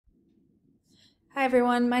Hi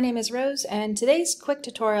everyone, my name is Rose, and today's quick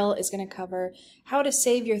tutorial is going to cover how to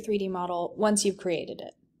save your 3D model once you've created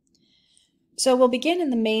it. So we'll begin in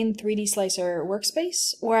the main 3D Slicer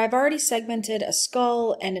workspace, where I've already segmented a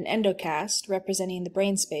skull and an endocast representing the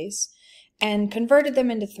brain space, and converted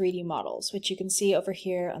them into 3D models, which you can see over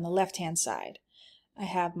here on the left-hand side. I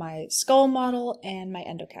have my skull model and my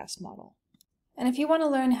endocast model. And if you want to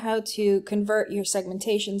learn how to convert your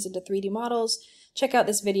segmentations into 3D models, check out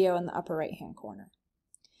this video in the upper right-hand corner.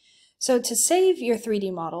 So to save your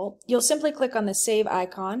 3D model, you'll simply click on the Save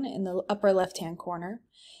icon in the upper left-hand corner,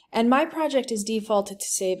 and my project is defaulted to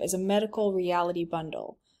save as a medical reality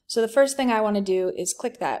bundle. So the first thing I want to do is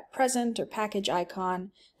click that Present or Package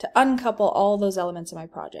icon to uncouple all those elements of my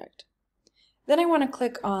project. Then I want to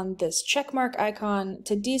click on this checkmark icon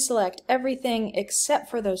to deselect everything except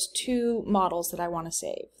for those two models that I want to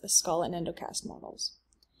save, the skull and endocast models.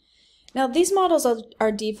 Now these models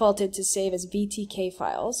are defaulted to save as VTK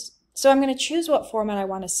files, so I'm going to choose what format I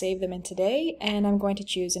want to save them in today, and I'm going to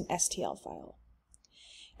choose an STL file.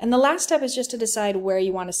 And the last step is just to decide where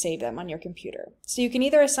you want to save them on your computer. So you can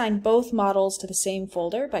either assign both models to the same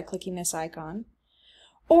folder by clicking this icon,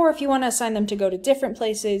 or if you want to assign them to go to different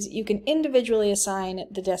places, you can individually assign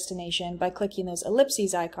the destination by clicking those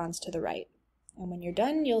ellipses icons to the right. And when you're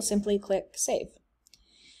done, you'll simply click Save.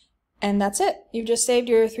 And that's it. You've just saved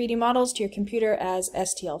your 3D models to your computer as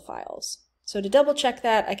STL files. So to double check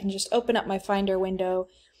that, I can just open up my Finder window,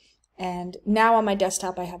 and now on my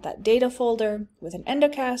desktop I have that data folder with an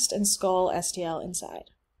endocast and skull STL inside.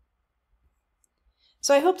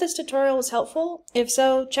 So I hope this tutorial was helpful. If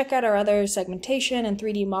so, check out our other segmentation and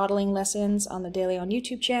 3D modeling lessons on the Daily On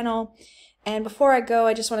YouTube channel. And before I go,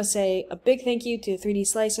 I just want to say a big thank you to 3D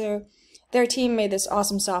Slicer. Their team made this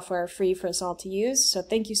awesome software free for us all to use, so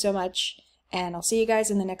thank you so much, and I'll see you guys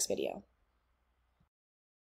in the next video.